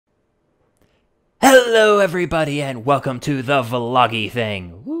Hello everybody and welcome to the Vlogie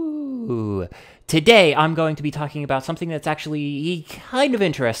thing. Woo! Today I'm going to be talking about something that's actually kind of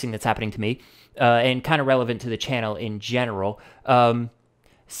interesting that's happening to me, and kind of relevant to the channel in general.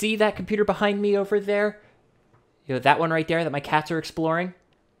 See that computer behind me over there? You know, that one right there that my cats are exploring?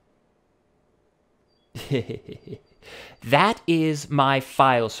 That is my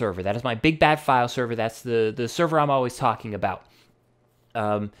file server. That is my big bad file server. That's the server I'm always talking about.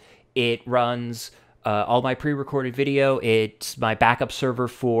 It runs all my pre-recorded video. It's my backup server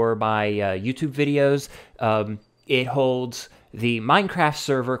for my YouTube videos. It holds the Minecraft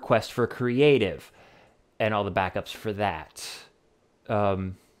server Quest for Creative and all the backups for that.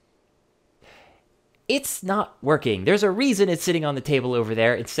 It's not working. There's a reason it's sitting on the table over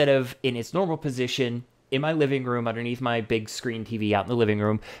there instead of in its normal position in my living room underneath my big screen TV out in the living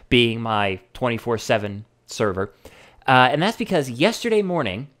room being my 24/7 server. And that's because yesterday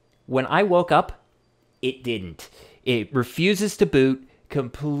morning, when I woke up, it didn't. It refuses to boot,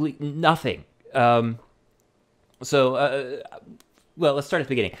 nothing. Well, let's start at the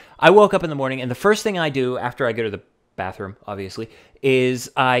beginning. I woke up in the morning, and the first thing I do after I go to the bathroom, obviously,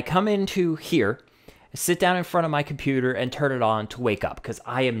 is I come into here, sit down in front of my computer, and turn it on to wake up, because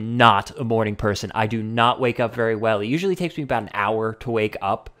I am not a morning person. I do not wake up very well. It usually takes me about an hour to wake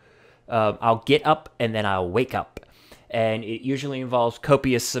up. I'll get up, and then I'll wake up. And it usually involves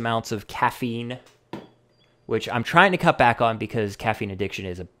copious amounts of caffeine, which I'm trying to cut back on because caffeine addiction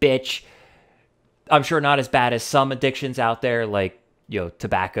is a bitch. I'm sure not as bad as some addictions out there, like, you know,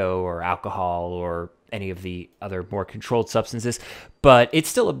 tobacco or alcohol or any of the other more controlled substances, but it's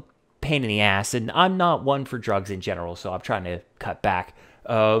still a pain in the ass, and I'm not one for drugs in general, so I'm trying to cut back.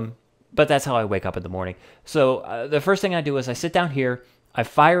 But that's how I wake up in the morning. So the first thing I do is I sit down here, I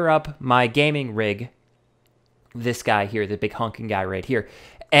fire up my gaming rig, this guy here, the big honking guy right here,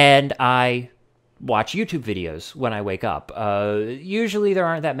 and I watch YouTube videos when I wake up. Usually there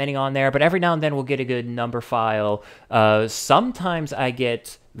aren't that many on there, but every now and then we'll get a good number file. Sometimes I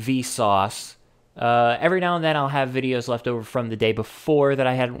get Vsauce. Every now and then I'll have videos left over from the day before that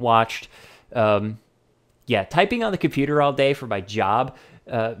I hadn't watched. Yeah, typing on the computer all day for my job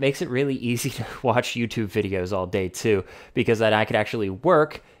makes it really easy to watch YouTube videos all day too, because then I could actually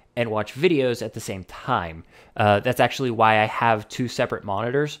work and watch videos at the same time. That's actually why I have two separate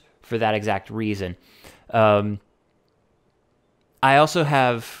monitors, for that exact reason. I also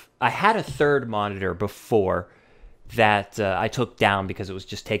I had a third monitor before that I took down because it was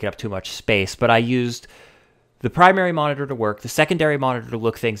just taking up too much space, but I used the primary monitor to work, the secondary monitor to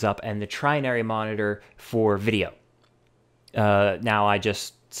look things up, and the trinary monitor for video. Now I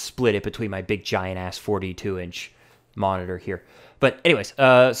just split it between my big giant-ass 42-inch monitor here. But anyways,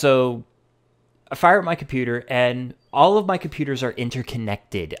 so I fire up my computer, and all of my computers are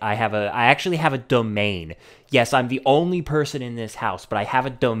interconnected. I actually have a domain. Yes, I'm the only person in this house, but I have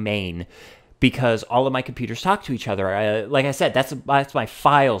a domain because all of my computers talk to each other. Like I said, that's my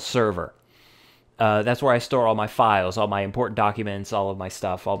file server. That's where I store all my files, all my important documents, all of my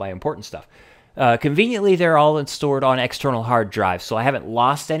stuff, all my important stuff. Conveniently, they're all stored on external hard drives, so I haven't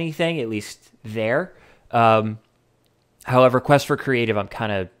lost anything, at least there. However, Quest for Creative, I'm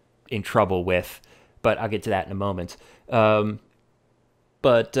kind of in trouble with, but I'll get to that in a moment. Yeah,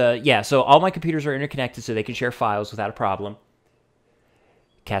 so all my computers are interconnected so they can share files without a problem.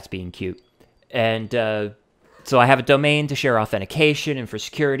 Cat's being cute. And so I have a domain to share authentication and for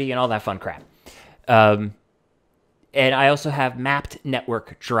security and all that fun crap. And I also have mapped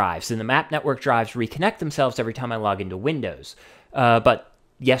network drives, and the mapped network drives reconnect themselves every time I log into Windows. But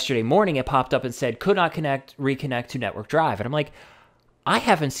yesterday morning, it popped up and said, could not reconnect to network drive. And I'm like, I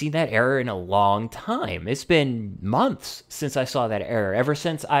haven't seen that error in a long time. It's been months since I saw that error. Ever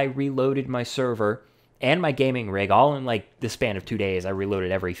since I reloaded my server and my gaming rig, all in like the span of 2 days, I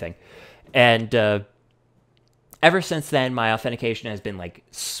reloaded everything. And ever since then, my authentication has been like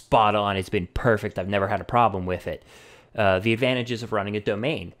spot on. It's been perfect. I've never had a problem with it. The advantages of running a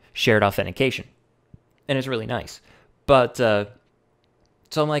domain, shared authentication. And it's really nice. But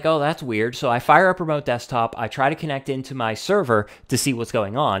so I'm like, oh, that's weird. So I fire up remote desktop. I try to connect into my server to see what's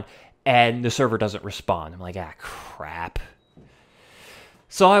going on, and the server doesn't respond. I'm like, ah, crap.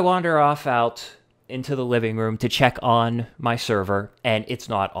 So I wander off out into the living room to check on my server, and it's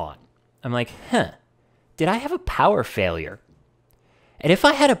not on. I'm like, did I have a power failure? And if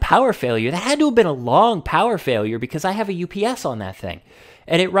I had a power failure, that had to have been a long power failure because I have a UPS on that thing.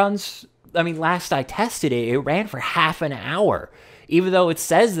 And it runs, I mean, last I tested it, it ran for half an hour. Even though it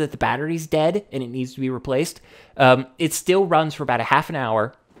says that the battery's dead and it needs to be replaced, it still runs for about a half an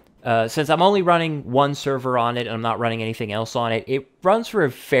hour. Since I'm only running one server on it and I'm not running anything else on it, it runs for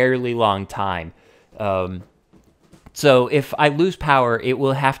a fairly long time. So if I lose power, it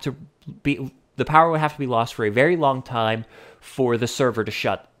will have to be the power will have to be lost for a very long time for the server to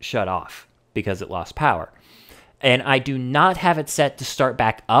shut off because it lost power. And I do not have it set to start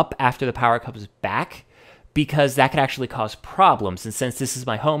back up after the power comes back, because that could actually cause problems. And since this is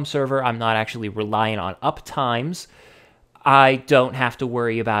my home server, I'm not actually relying on up times. I don't have to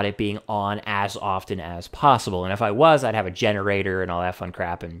worry about it being on as often as possible. And if I was, I'd have a generator and all that fun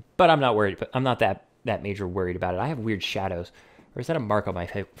crap. But I'm not worried. I'm not that major worried about it. I have weird shadows. Or is that a mark on my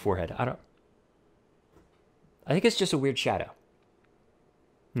forehead? I think it's just a weird shadow.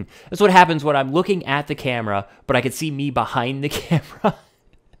 That's what happens when I'm looking at the camera, but I can see me behind the camera.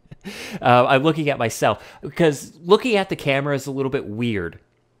 I'm looking at myself, because looking at the camera is a little bit weird,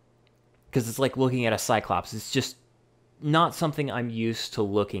 because it's like looking at a cyclops. It's just not something I'm used to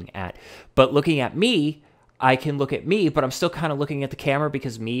looking at. But looking at me, I can look at me, but I'm still kind of looking at the camera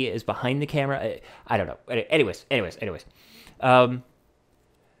because me is behind the camera. I don't know. Anyways.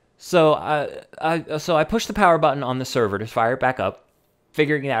 So I pushed the power button on the server to fire it back up,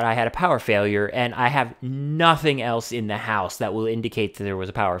 figuring out I had a power failure, and I have nothing else in the house that will indicate that there was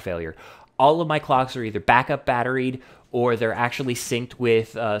a power failure. All of my clocks are either backup batteried, or they're actually synced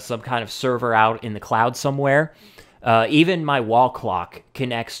with some kind of server out in the cloud somewhere. Even my wall clock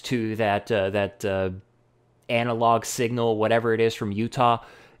connects to that analog signal, whatever it is from Utah,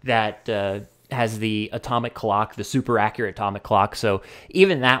 that has the atomic clock, the super accurate atomic clock. So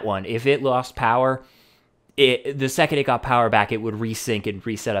even that one, if it lost power, the second it got power back, it would resync and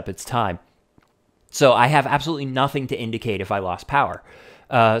reset up its time. So I have absolutely nothing to indicate if I lost power.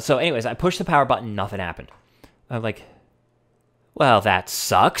 So anyways, I pushed the power button, nothing happened. I'm like, well, that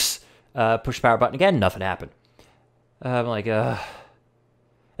sucks. Push the power button again, nothing happened. I'm like,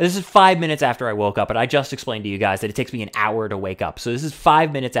 this is 5 minutes after I woke up, and I just explained to you guys that it takes me an hour to wake up. So this is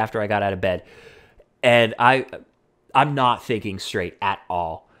 5 minutes after I got out of bed, and I'm not thinking straight at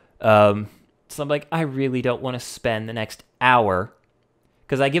all. So I'm like, I really don't want to spend the next hour,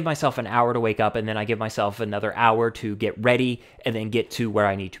 because I give myself an hour to wake up, and then I give myself another hour to get ready and then get to where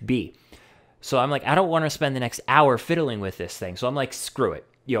I need to be. So I'm like, I don't want to spend the next hour fiddling with this thing. So I'm like, screw it.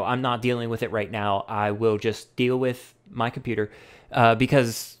 I'm not dealing with it right now. I will just deal with my computer,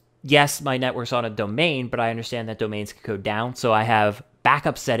 because yes, my network's on a domain, but I understand that domains can go down. So I have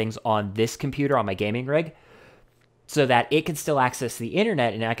backup settings on this computer, on my gaming rig, so that it can still access the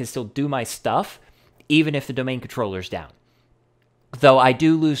internet and I can still do my stuff, even if the domain controller's down. Though I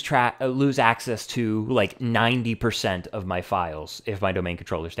do lose access to like 90% of my files if my domain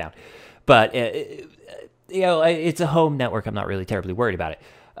controller's down. But it's a home network. I'm not really terribly worried about it.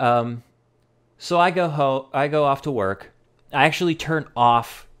 So I go off to work. I actually turn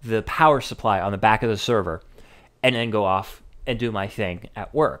off the power supply on the back of the server, and then go off and do my thing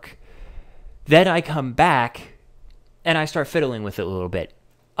at work. Then I come back, and I start fiddling with it a little bit.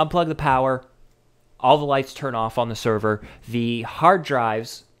 Unplug the power. All the lights turn off on the server. The hard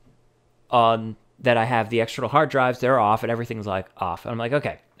drives that I have, the external hard drives, they're off, and everything's like off. And I'm like,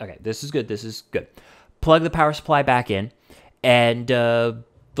 okay, this is good. Plug the power supply back in, and the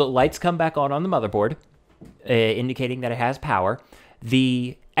lights come back on the motherboard, indicating that it has power.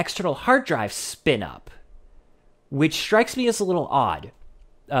 The external hard drives spin up, which strikes me as a little odd.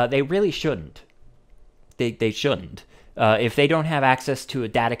 They really shouldn't. They shouldn't. If they don't have access to a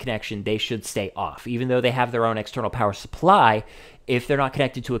data connection, they should stay off. Even though they have their own external power supply, if they're not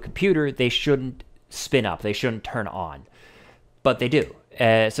connected to a computer, they shouldn't spin up. They shouldn't turn on. But they do.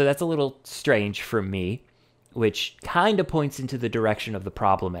 So that's a little strange for me, which kind of points into the direction of the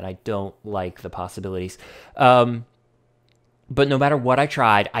problem, and I don't like the possibilities. But no matter what I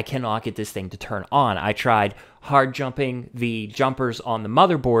tried, I cannot get this thing to turn on. I tried hard jumping the jumpers on the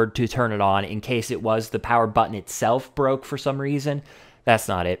motherboard to turn it on in case it was the power button itself broke for some reason. That's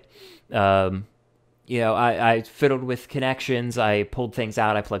not it. I fiddled with connections. I pulled things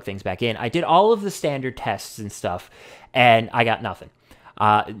out. I plugged things back in. I did all of the standard tests and stuff, and I got nothing.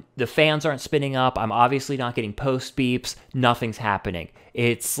 The fans aren't spinning up. I'm obviously not getting post beeps. Nothing's happening.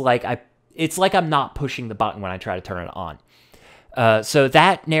 It's like I'm not pushing the button when I try to turn it on. So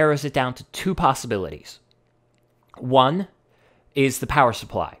that narrows it down to two possibilities. One is the power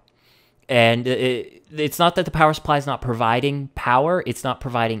supply. And it's not that the power supply is not providing power, it's not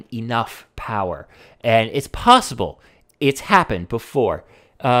providing enough power. And it's possible. It's happened before.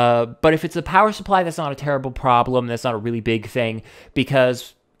 But if it's a power supply, that's not a terrible problem. That's not a really big thing,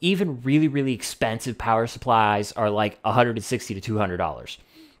 because even really, really expensive power supplies are like $160 to $200.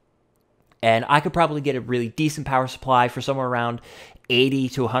 And I could probably get a really decent power supply for somewhere around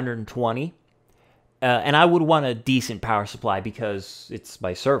 $80 to $120. And I would want a decent power supply because it's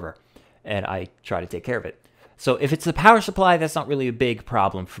my server. and I try to take care of it. So if it's the power supply, that's not really a big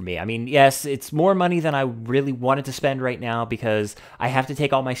problem for me. I mean, yes, it's more money than I really wanted to spend right now because I have to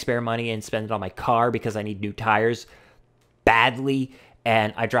take all my spare money and spend it on my car because I need new tires badly,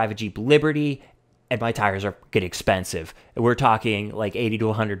 and I drive a Jeep Liberty, and my tires are getting expensive. We're talking like $80 to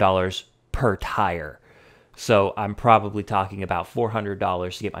 $100 per tire. So I'm probably talking about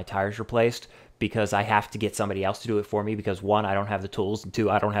 $400 to get my tires replaced because I have to get somebody else to do it for me because, one, I don't have the tools, and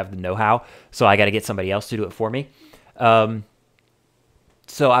two, I don't have the know-how, so I got to get somebody else to do it for me.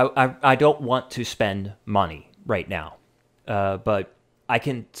 So I don't want to spend money right now, but I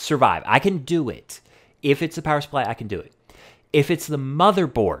can survive. I can do it. If it's a power supply, I can do it. If it's the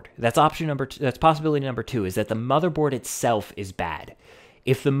motherboard, that's option number two, that's possibility number two, is that the motherboard itself is bad.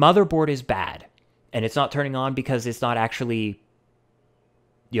 If the motherboard is bad and it's not turning on because it's not actually,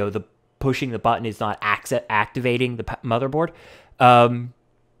 the pushing the button is not activating the motherboard, I'm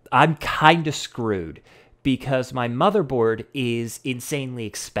kind of screwed because my motherboard is insanely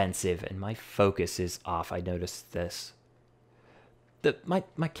expensive and my focus is off. I noticed this. My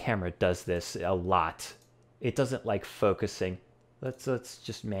camera does this a lot. It doesn't like focusing. Let's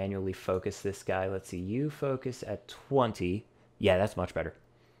just manually focus this guy. Let's see. You focus at 20. Yeah, that's much better.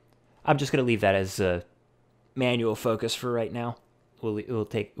 I'm just gonna leave that as a manual focus for right now. We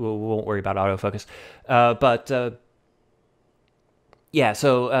won't worry about autofocus. Yeah.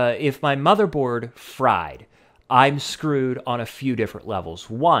 So if my motherboard fried, I'm screwed on a few different levels.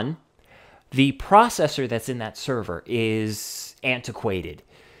 One, the processor that's in that server is antiquated.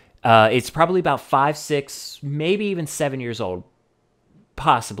 It's probably about 5, 6, maybe even 7 years old,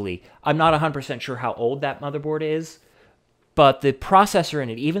 possibly. I'm not 100% sure how old that motherboard is, but the processor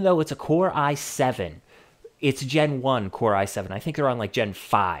in it, even though it's a Core i7, it's Gen 1 Core i7. I think they're on like Gen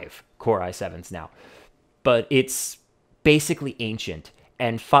 5 Core i7s now, but it's basically ancient.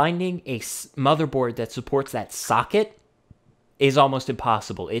 And finding a motherboard that supports that socket is almost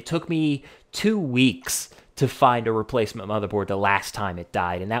impossible. It took me 2 weeks to find a replacement motherboard the last time it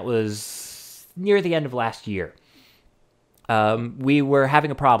died, and that was near the end of last year. We were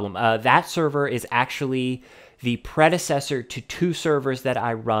having a problem. That server is actually the predecessor to 2 servers that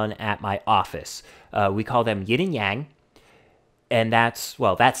I run at my office. We call them Yin and Yang, and that's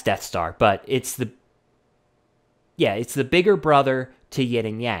Death Star, but it's the bigger brother to Yin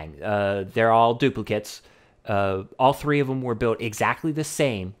and Yang. They're all duplicates. All 3 of them were built exactly the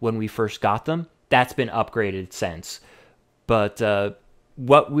same when we first got them. That's been upgraded since. But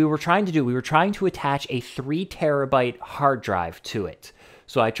what we were trying to do, we were trying to attach a 3 terabyte hard drive to it.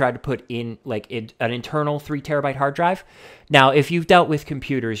 So I tried to put in an internal 3 terabyte hard drive. Now, if you've dealt with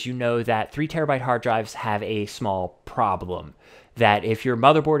computers, you know that 3 terabyte hard drives have a small problem. That if your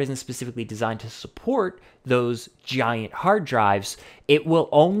motherboard isn't specifically designed to support those giant hard drives, it will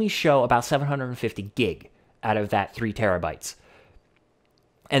only show about 750 gig out of that 3 terabytes.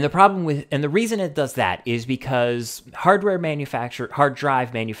 And the reason it does that is because hard drive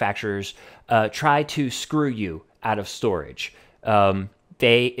manufacturers try to screw you out of storage. When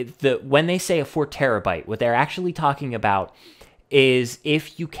they say a 4 terabyte, what they're actually talking about is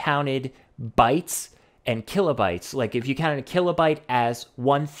if you counted bytes and kilobytes, like if you counted a kilobyte as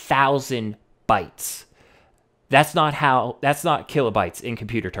 1,000 bytes. That's not kilobytes in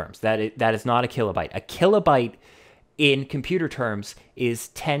computer terms. That is not a kilobyte. A kilobyte in computer terms is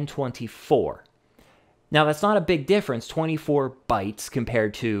 1024. Now, that's not a big difference, 24 bytes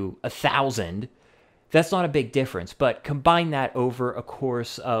compared to 1,000. That's not a big difference, but combine that over a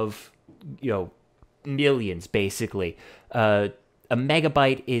course of, millions, basically. A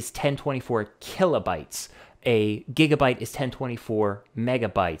megabyte is 1024 kilobytes. A gigabyte is 1024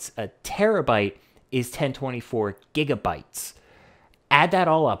 megabytes. A terabyte is 1024 gigabytes. Add that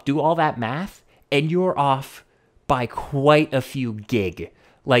all up, do all that math, and you're off by quite a few gig.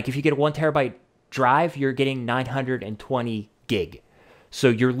 Like if you get a 1 terabyte drive, you're getting 920 gig. So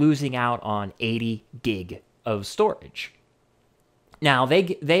you're losing out on 80 gig of storage. Now,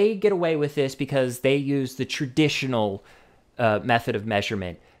 they get away with this because they use the traditional method of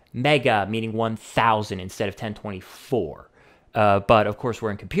measurement, mega meaning 1,000 instead of 1024. But of course,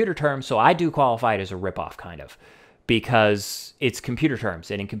 we're in computer terms, so I do qualify it as a ripoff, kind of, because it's computer terms.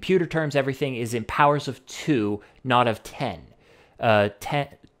 And in computer terms, everything is in powers of 2, not of 10.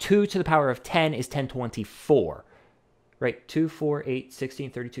 2 to the power of 10 is 1024. Right, 2, 4, 8,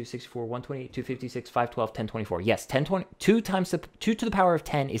 16, 32, 64, 128, 256, 512, 1024. Yes, 2 to the power of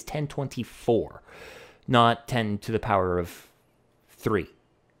 10 is 1024, not 10 to the power of 3.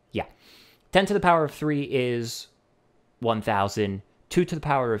 Yeah, 10 to the power of 3 is 1,000. 2 to the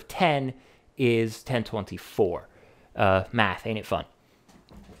power of 10 is 1024. Math, ain't it fun?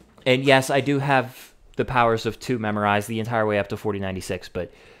 And yes, I do have the powers of 2 memorized the entire way up to 4096,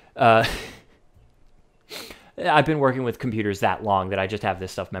 but uh, I've been working with computers that long that I just have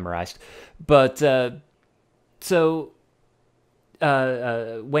this stuff memorized. But when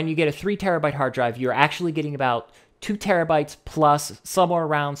you get a 3 terabyte hard drive, you're actually getting about 2 terabytes plus somewhere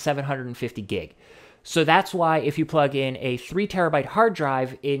around 750 gig. So that's why if you plug in a 3 terabyte hard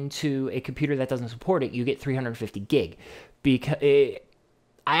drive into a computer that doesn't support it, you get 350 gig. Because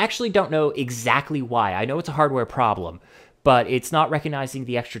I actually don't know exactly why. I know it's a hardware problem, but it's not recognizing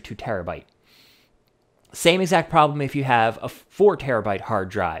the extra 2 terabyte. Same exact problem if you have a 4 terabyte hard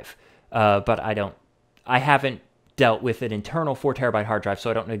drive, but I haven't dealt with an internal 4 terabyte hard drive,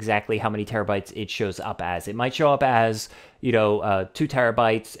 so I don't know exactly how many terabytes it shows up as. It might show up as, 2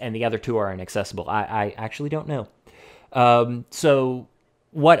 terabytes, and the other 2 are inaccessible. I actually don't know. So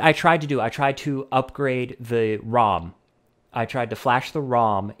what I tried to do, I tried to upgrade the ROM. I tried to flash the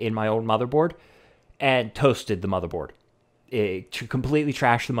ROM in my old motherboard and toasted the motherboard. It completely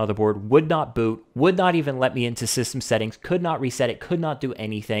trashed the motherboard, would not boot, would not even let me into system settings, could not reset it, could not do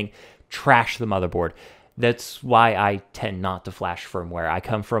anything, trashed the motherboard. That's why I tend not to flash firmware. I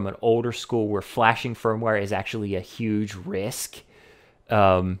come from an older school where flashing firmware is actually a huge risk,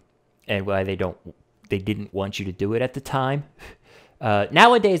 and why they didn't want you to do it at the time.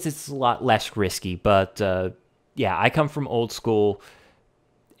 Nowadays, it's a lot less risky, but yeah, I come from old school.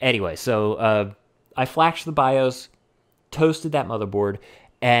 Anyway, so I flashed the BIOS, toasted that motherboard,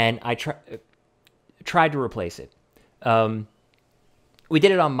 and I tried to replace it. We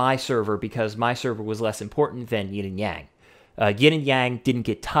did it on my server because my server was less important than Yin and Yang. Yin and Yang didn't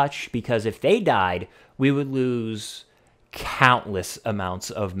get touched because if they died, we would lose countless amounts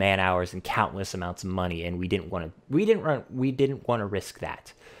of man hours and countless amounts of money, and we didn't want to risk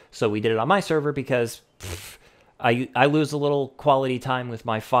that. So we did it on my server because I lose a little quality time with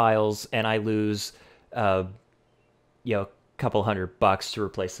my files, and I lose a couple $100 to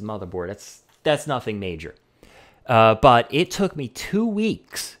replace the motherboard. That's nothing major. But it took me 2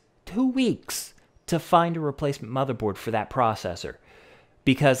 weeks to find a replacement motherboard for that processor,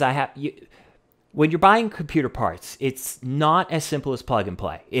 because when you're buying computer parts, it's not as simple as plug and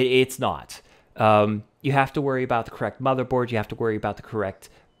play. It's not. You have to worry about the correct motherboard. You have to worry about the correct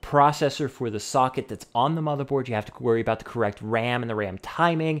processor for the socket that's on the motherboard. You have to worry about the correct RAM and the RAM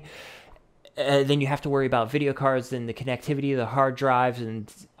timing. Then you have to worry about video cards and the connectivity of the hard drives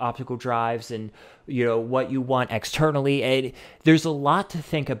and optical drives and, what you want externally. And there's a lot to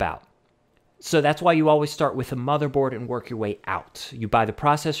think about. So that's why you always start with a motherboard and work your way out. You buy the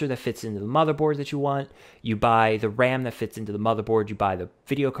processor that fits into the motherboard that you want. You buy the RAM that fits into the motherboard. You buy the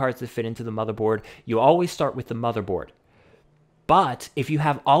video cards that fit into the motherboard. You always start with the motherboard. But if you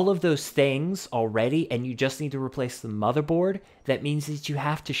have all of those things already and you just need to replace the motherboard, that means that you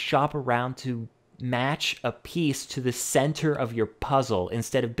have to shop around to match a piece to the center of your puzzle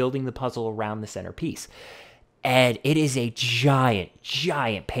instead of building the puzzle around the center piece. And it is a giant,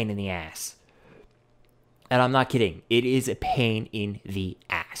 giant pain in the ass. And I'm not kidding. It is a pain in the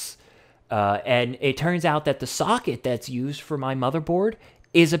ass. And it turns out that the socket that's used for my motherboard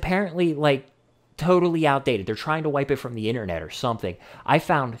is apparently totally outdated. They're trying to wipe it from the internet or something. I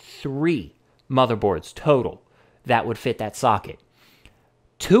found 3 motherboards total that would fit that socket.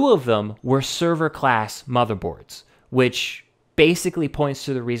 2 of them were server class motherboards, which basically points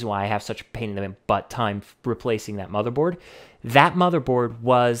to the reason why I have such a pain in the butt time replacing that motherboard. That motherboard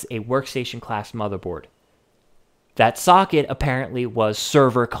was a workstation class motherboard. That socket apparently was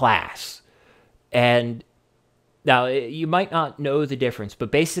server class. And now, you might not know the difference,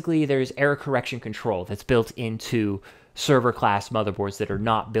 but basically there's error correction control that's built into server-class motherboards that are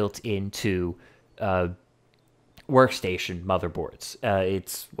not built into workstation motherboards.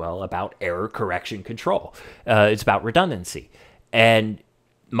 It's, about error correction control. It's about redundancy. And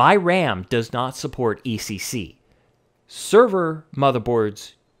my RAM does not support ECC. Server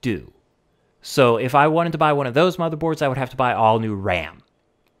motherboards do. So if I wanted to buy one of those motherboards, I would have to buy all new RAM.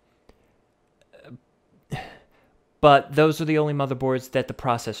 But those are the only motherboards that the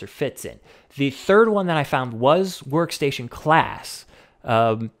processor fits in. The third one that I found was workstation class,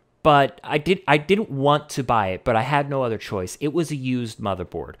 but I didn't want to buy it, but I had no other choice. It was a used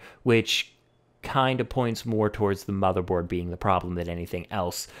motherboard, which kind of points more towards the motherboard being the problem than anything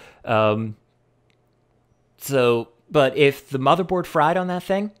else. But if the motherboard fried on that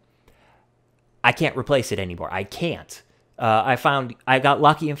thing, I can't replace it anymore. I can't. I got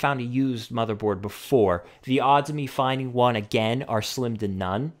lucky and found a used motherboard before. The odds of me finding one again are slim to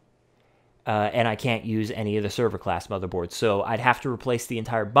none. And I can't use any of the server class motherboards. So I'd have to replace the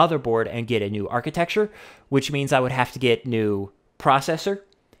entire motherboard and get a new architecture, which means I would have to get new processor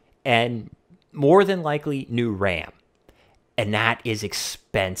and more than likely new RAM. And that is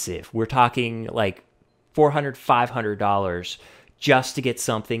expensive. We're talking like $400, $500 just to get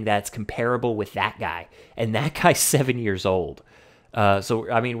something that's comparable with that guy. And that guy's 7 years old.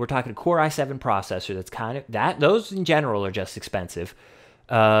 So, I mean, we're talking a Core i7 processor that's kind of, those in general are just expensive.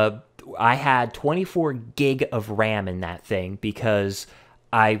 I had 24 gig of RAM in that thing because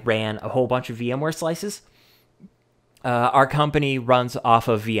I ran a whole bunch of VMware slices. Our company runs off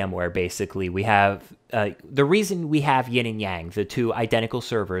of VMware, basically. We have, the reason we have yin and yang, the two identical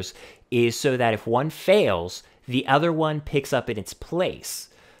servers, is so that if one fails, the other one picks up in its place.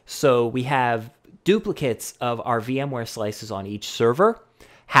 So we have duplicates of our VMware slices on each server.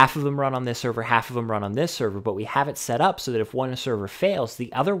 Half of them run on this server, half of them run on this server, but we have it set up so that if one server fails,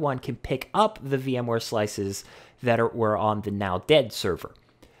 the other one can pick up the VMware slices that were on the now dead server.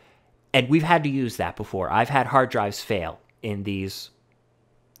 And we've had to use that before. I've had hard drives fail in these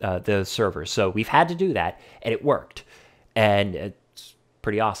the servers. So we've had to do that, and it worked. And it's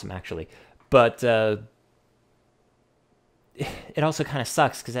pretty awesome, actually. But it also kind of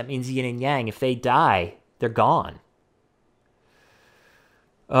sucks because that means yin and yang. If they die, they're gone.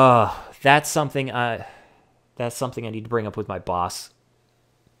 That's something I need to bring up with my boss.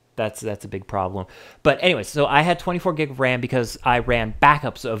 That's a big problem. But anyway, so I had 24 gig of RAM because I ran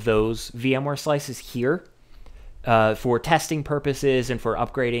backups of those VMware slices here for testing purposes and for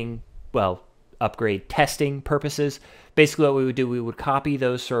upgrading, well, upgrade testing purposes. Basically what we would do, we would copy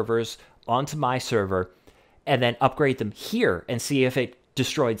those servers onto my server and then upgrade them here and see if it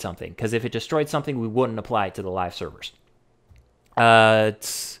destroyed something. Because if it destroyed something, we wouldn't apply it to the live servers.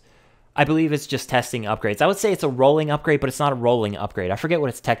 I believe it's just testing upgrades. I would say it's a rolling upgrade, but it's not a rolling upgrade. I forget what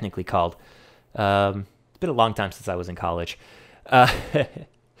it's technically called. It's been a long time since I was in college. So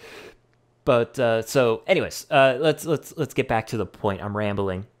anyways, let's get back to the point. I'm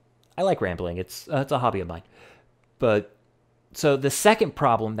rambling. I like rambling. It's a hobby of mine. But so the second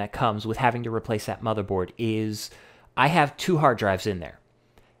problem that comes with having to replace that motherboard is I have 2 hard drives in there.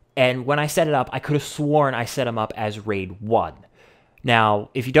 And when I set it up, I could have sworn I set them up as RAID 1. Now,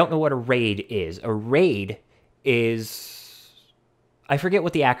 if you don't know what a RAID is, I forget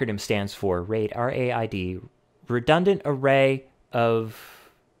what the acronym stands for. RAID, R-A-I-D, Redundant Array of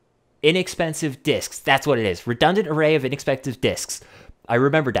Inexpensive Disks. That's what it is. Redundant Array of Inexpensive Disks. I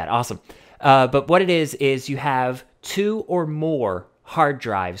remembered that. Awesome. But what it is you have 2 or more hard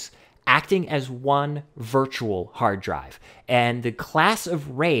drives acting as one virtual hard drive. And the class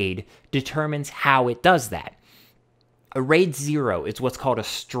of RAID determines how it does that. A RAID 0 is what's called a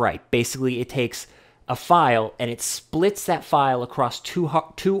stripe. Basically, it takes a file and it splits that file across two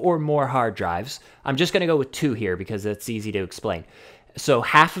or more hard drives. I'm just going to go with 2 here because it's easy to explain. So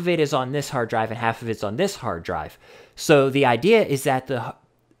half of it is on this hard drive and half of it's on this hard drive. So the idea is that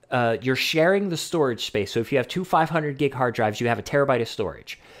you're sharing the storage space. So if you have 2 500 gig hard drives, you have a terabyte of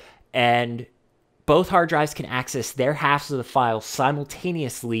storage. And both hard drives can access their halves of the file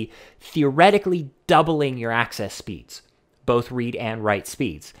simultaneously, theoretically doubling your access speeds, both read and write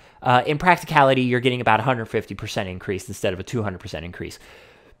speeds. In practicality, you're getting about 150% increase instead of a 200% increase.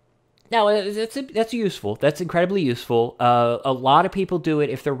 Now, that's useful. That's incredibly useful. A lot of people do it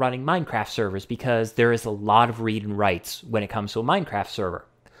if they're running Minecraft servers because there is a lot of read and writes when it comes to a Minecraft server.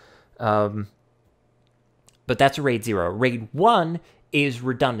 But that's a RAID 0. RAID 1 is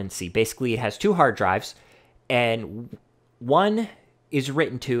redundancy. Basically, it has 2 hard drives, and one is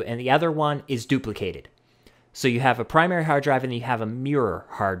written to, and the other one is duplicated. So you have a primary hard drive, and then you have a mirror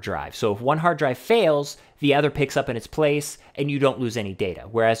hard drive. So if one hard drive fails, the other picks up in its place, and you don't lose any data.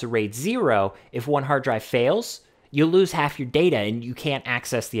 Whereas a RAID 0, if one hard drive fails, you'll lose half your data, and you can't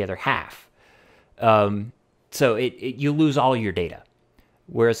access the other half. So you lose all your data.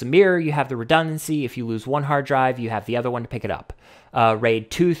 Whereas a mirror, you have the redundancy. If you lose one hard drive, you have the other one to pick it up. RAID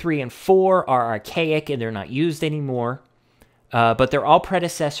 2, 3, and 4 are archaic, and they're not used anymore. But they're all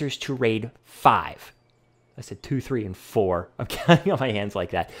predecessors to RAID 5. I said 2, 3, and 4. I'm counting on my hands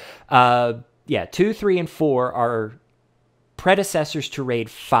like that. Yeah, 2, 3, and 4 are predecessors to RAID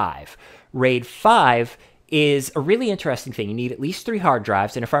 5. RAID 5 is a really interesting thing. You need at least 3 hard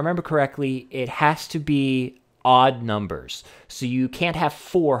drives, and if I remember correctly, it has to be odd numbers. So you can't have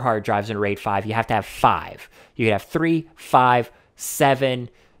 4 hard drives in RAID 5. You have to have 5. You can have 3, 5, 7,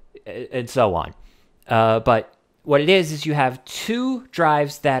 and so on. But what it is you have 2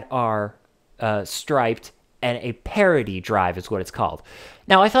 drives that are striped, and a parity drive is what it's called.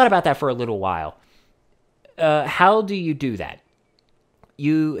 Now, I thought about that for a little while. How do you do that?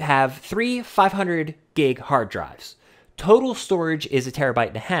 You have 3 500 gig hard drives. Total storage is 1.5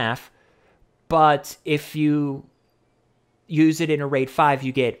 terabytes, but if you use it in a RAID 5,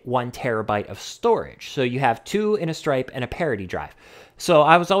 you get 1 terabyte of storage. So you have 2 in a stripe and a parity drive. So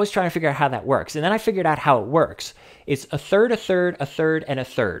I was always trying to figure out how that works. And then I figured out how it works. It's a third, a third, a third, and a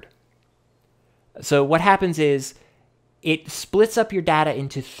third. So what happens is it splits up your data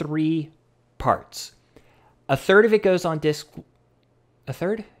into 3 parts. A third of it goes on disk... A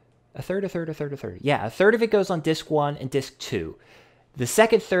third? A third, a third, a third, a third. Yeah, a third of it goes on disk 1 and disk 2. The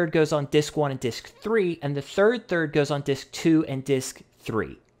second third goes on disk 1 and disk 3, and the third goes on disk 2 and disk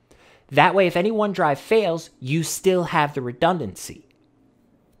 3. That way, if any one drive fails, you still have the redundancy.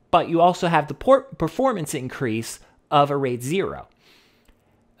 But you also have the performance increase of a RAID 0.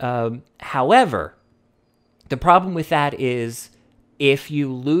 However, the problem with that is if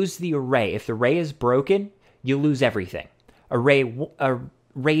you lose the array, if the array is broken, you lose everything. A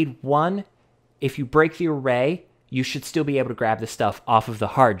RAID 1, if you break the array, you should still be able to grab the stuff off of the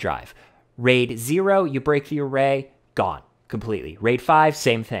hard drive. RAID 0, you break the array, gone completely. RAID 5,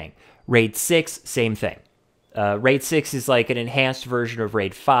 same thing. RAID 6, same thing. RAID 6 is like an enhanced version of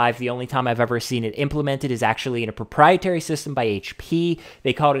RAID 5. The only time I've ever seen it implemented is actually in a proprietary system by HP.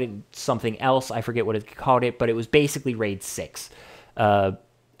 They called it something else. I forget what it called it, but it was basically RAID 6, an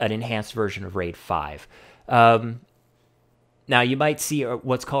enhanced version of RAID 5. Now, you might see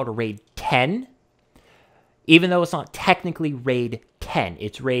what's called a RAID 10, even though it's not technically RAID 10.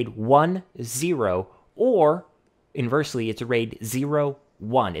 It's RAID 1.0, or inversely, it's a RAID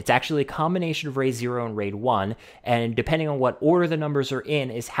 0.1. It's actually a combination of RAID 0 and RAID 1, and depending on what order the numbers are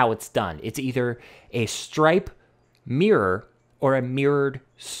in is how it's done. It's either a stripe mirror or a mirrored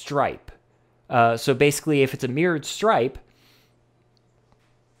stripe. So basically, if it's a mirrored stripe,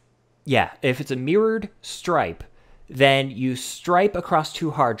 if it's a mirrored stripe, then you stripe across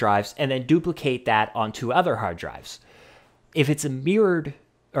 2 hard drives and then duplicate that on 2 other hard drives. If it's a mirrored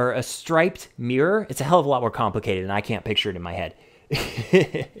or a striped mirror, it's a hell of a lot more complicated, and I can't picture it in my head.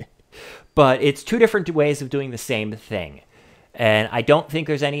 But it's 2 different ways of doing the same thing. And I don't think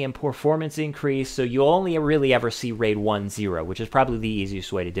there's any performance increase, so you'll only really ever see RAID 1.0, which is probably the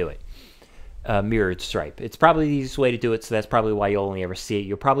easiest way to do it. Mirrored stripe. It's probably the easiest way to do it, so that's probably why you'll only ever see it.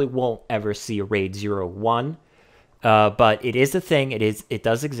 You probably won't ever see a RAID 0.1. But it is a thing. It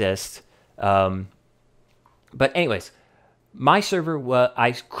does exist. But anyways, my server,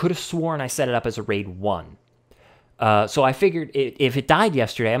 I could have sworn I set it up as a RAID 1. So I figured if it died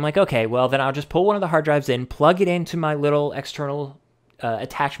yesterday, I'm like, okay, well, then I'll just pull one of the hard drives in, plug it into my little external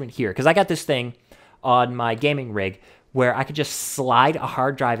attachment here. Because I got this thing on my gaming rig where I could just slide a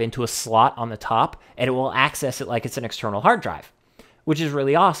hard drive into a slot on the top, and it will access it like it's an external hard drive, which is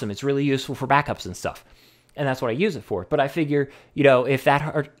really awesome. It's really useful for backups and stuff. And that's what I use it for. But I figure, if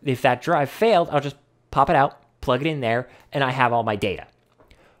that drive failed, I'll just pop it out, plug it in there, and I have all my data.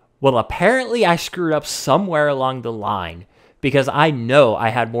 Well, apparently I screwed up somewhere along the line because I know I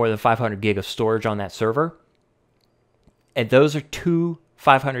had more than 500 gig of storage on that server. And those are 2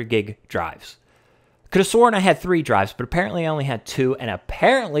 500 gig drives. Could have sworn I had 3 drives, but apparently I only had 2. And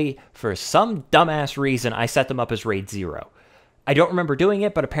apparently, for some dumbass reason, I set them up as RAID 0. I don't remember doing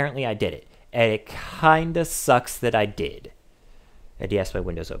it, but apparently I did it. And it kind of sucks that I did. And yes, my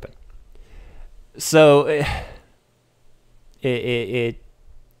window's open. So,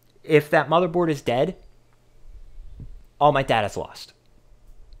 if that motherboard is dead, all my data's lost.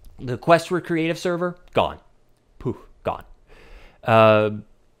 The Questword Creative server, gone. Poof, gone.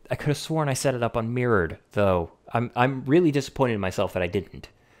 I could have sworn I set it up on mirrored, though. I'm really disappointed in myself that I didn't.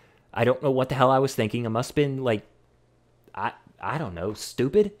 I don't know what the hell I was thinking. I must have been, like, I don't know,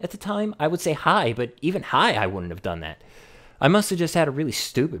 stupid at the time? I would say hi, but even hi, I wouldn't have done that. I must have just had a really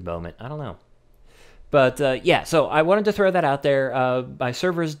stupid moment. I don't know. But, yeah, so I wanted to throw that out there. My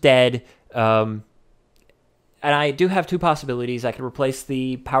server's dead. And I do have 2 possibilities. I could replace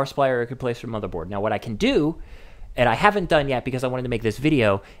the power supply or I could replace the motherboard. Now, what I can do, and I haven't done yet because I wanted to make this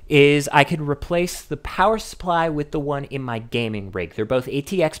video, is I could replace the power supply with the one in my gaming rig. They're both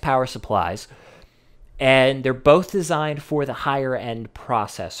ATX power supplies. And they're both designed for the higher-end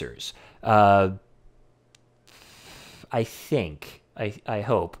processors. I think. I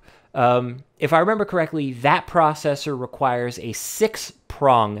hope. If I remember correctly, that processor requires a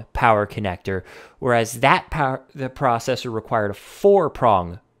 6-prong power connector, whereas the processor required a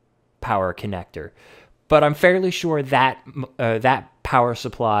 4-prong power connector. But I'm fairly sure that that power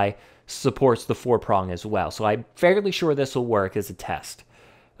supply supports the 4-prong as well. So I'm fairly sure this will work as a test.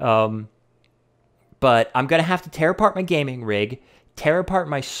 But I'm going to have to tear apart my gaming rig, tear apart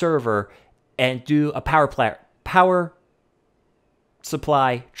my server, and do a power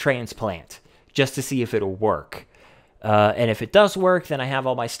supply transplant just to see if it'll work. And if it does work, then I have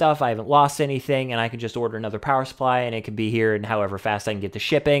all my stuff. I haven't lost anything, and I can just order another power supply, and it can be here in however fast I can get the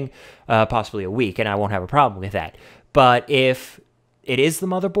shipping, possibly a week, and I won't have a problem with that. But if it is the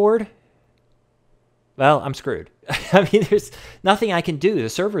motherboard, well, I'm screwed. I mean, there's nothing I can do. The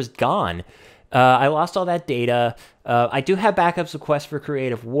server's gone. I lost all that data. I do have backups of Quest for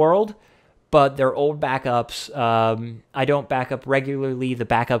Creative World, but they're old backups. I don't back up regularly. The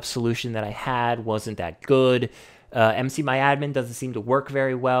backup solution that I had wasn't that good. MCMyAdmin doesn't seem to work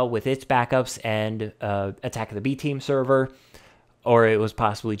very well with its backups and Attack of the B-Team server, or it was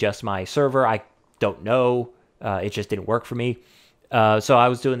possibly just my server. I don't know. It just didn't work for me. So I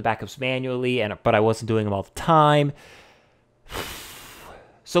was doing the backups manually, but I wasn't doing them all the time.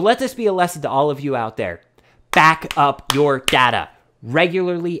 So let this be a lesson to all of you out there. Back up your data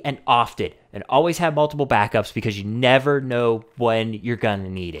regularly and often, and always have multiple backups, because you never know when you're going to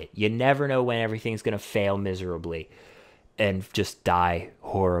need it. You never know when everything's going to fail miserably and just die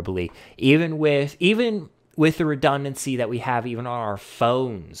horribly. Even with the redundancy that we have even on our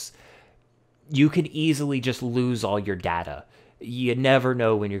phones, you can easily just lose all your data. You never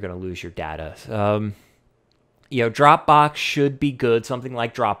know when you're going to lose your data. Dropbox should be good. Something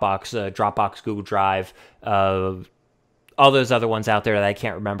like Dropbox, Google Drive, all those other ones out there that I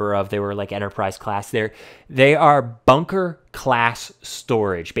can't remember of. They were like enterprise class. They are bunker class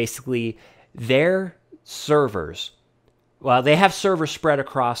storage. Basically, their servers, well, they have servers spread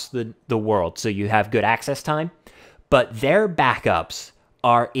across the world, so you have good access time, but their backups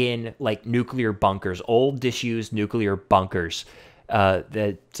are in like nuclear bunkers, old disused nuclear bunkers. So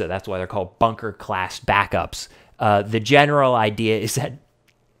that's why they're called bunker class backups. The general idea is that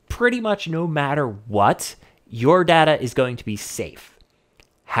pretty much no matter what, your data is going to be safe.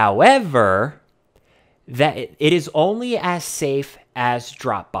 However, that it is only as safe as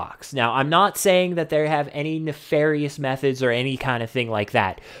Dropbox. Now, I'm not saying that they have any nefarious methods or any kind of thing like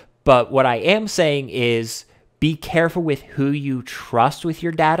that, but what I am saying is be careful with who you trust with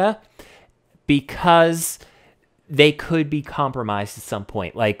your data, because they could be compromised at some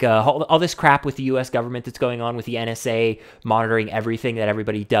point. Like all this crap with the U.S. government that's going on with the NSA monitoring everything that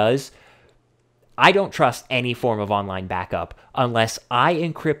everybody does. I don't trust any form of online backup unless I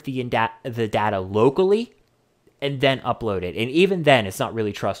encrypt the data locally and then upload it. And even then, it's not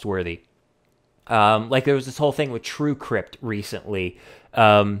really trustworthy. Like there was this whole thing with TrueCrypt recently.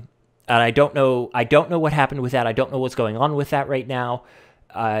 And I don't know what happened with that. I don't know what's going on with that right now.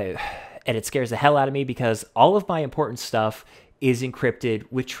 And it scares the hell out of me, because all of my important stuff is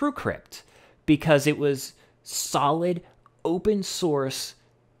encrypted with TrueCrypt, because it was solid open source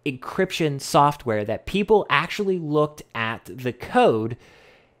encryption software that people actually looked at the code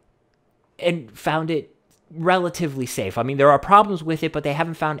and found it relatively safe. I mean, there are problems with it, but they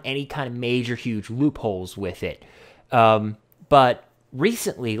haven't found any kind of major, huge loopholes with it. But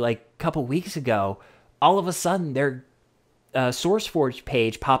recently, like a couple weeks ago, all of a sudden their SourceForge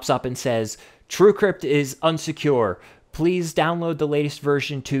page pops up and says, TrueCrypt is unsecure. Please download the latest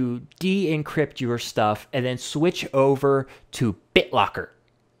version to de-encrypt your stuff and then switch over to BitLocker.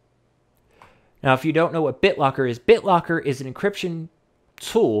 Now, if you don't know what BitLocker is an encryption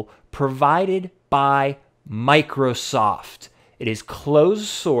tool provided by Microsoft. It is closed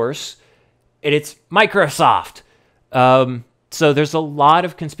source, and it's Microsoft. So there's a lot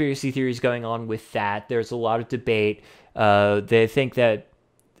of conspiracy theories going on with that. There's a lot of debate. They think that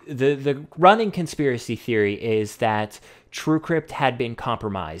the running conspiracy theory is that TrueCrypt had been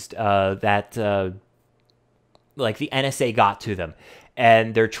compromised, that like the NSA got to them.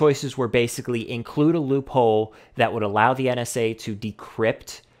 And their choices were basically include a loophole that would allow the NSA to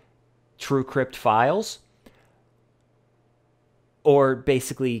decrypt TrueCrypt files, or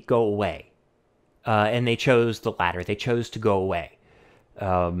basically go away. And they chose the latter. They chose to go away.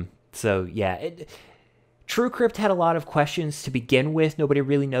 So, yeah. TrueCrypt had a lot of questions to begin with. Nobody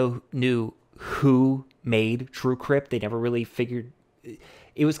really knew who made TrueCrypt. They never really figured.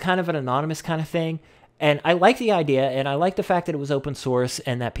 It was kind of an anonymous kind of thing. And I like the idea, and I like the fact that it was open source,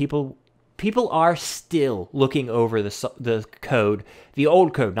 and that people are still looking over the code, the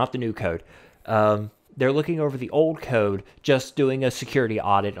old code, not the new code. They're looking over the old code, just doing a security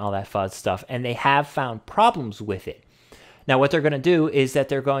audit and all that fun stuff, and they have found problems with it. Now, what they're going to do is that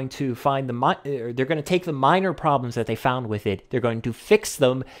they're going to they're going to take the minor problems that they found with it, they're going to fix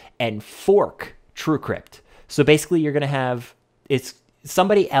them and fork TrueCrypt. So basically, you're going to have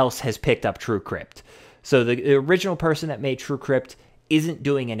somebody else has picked up TrueCrypt. So the original person that made TrueCrypt isn't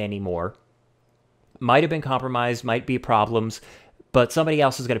doing it anymore. Might have been compromised, might be problems, but somebody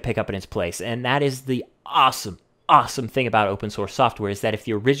else is going to pick up in its place. And that is the awesome awesome thing about open source software is that if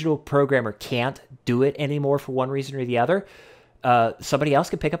the original programmer can't do it anymore for one reason or the other, somebody else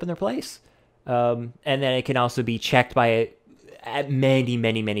can pick up in their place. And then it can also be checked by many,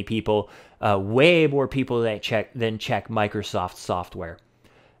 many, many people, way more people than check Microsoft software.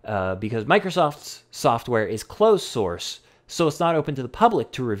 Because Microsoft's software is closed source, so it's not open to the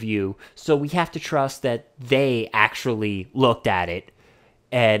public to review, so we have to trust that they actually looked at it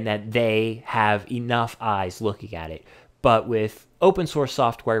and that they have enough eyes looking at it. But with open source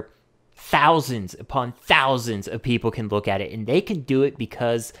software, thousands upon thousands of people can look at it, and they can do it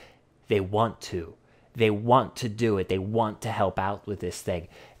because they want to. They want to do it. They want to help out with this thing.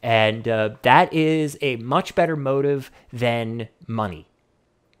 And that is a much better motive than money.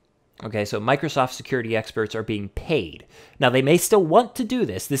 Okay, so Microsoft security experts are being paid. Now, they may still want to do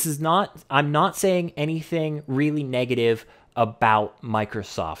this. I'm not saying anything really negative about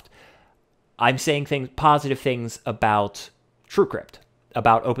Microsoft. I'm saying positive things about TrueCrypt,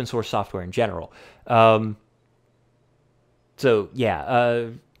 about open source software in general. I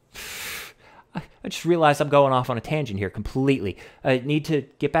just realized I'm going off on a tangent here completely. I need to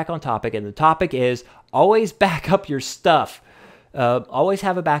get back on topic, and the topic is always back up your stuff. Always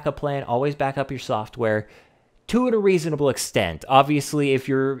have a backup plan. Always back up your software to a reasonable extent. Obviously, if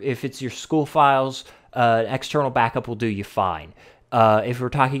it's your school files, external backup will do you fine. If we're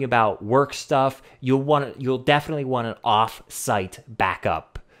talking about work stuff, you'll definitely want an off-site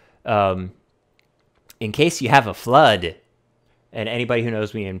backup, in case you have a flood. And anybody who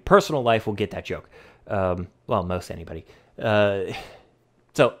knows me in personal life will get that joke. Well, most anybody. So,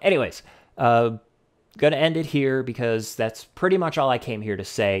 anyways. Going to end it here because that's pretty much all I came here to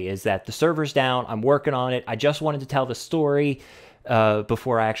say, is that the server's down. I'm working on it. I just wanted to tell the story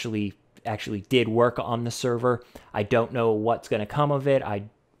before I actually did work on the server. I don't know what's going to come of it.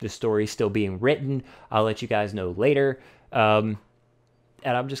 The story's still being written. I'll let you guys know later. And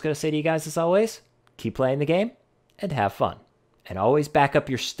I'm just going to say to you guys, as always, keep playing the game and have fun. And always back up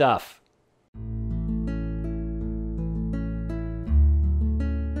your stuff.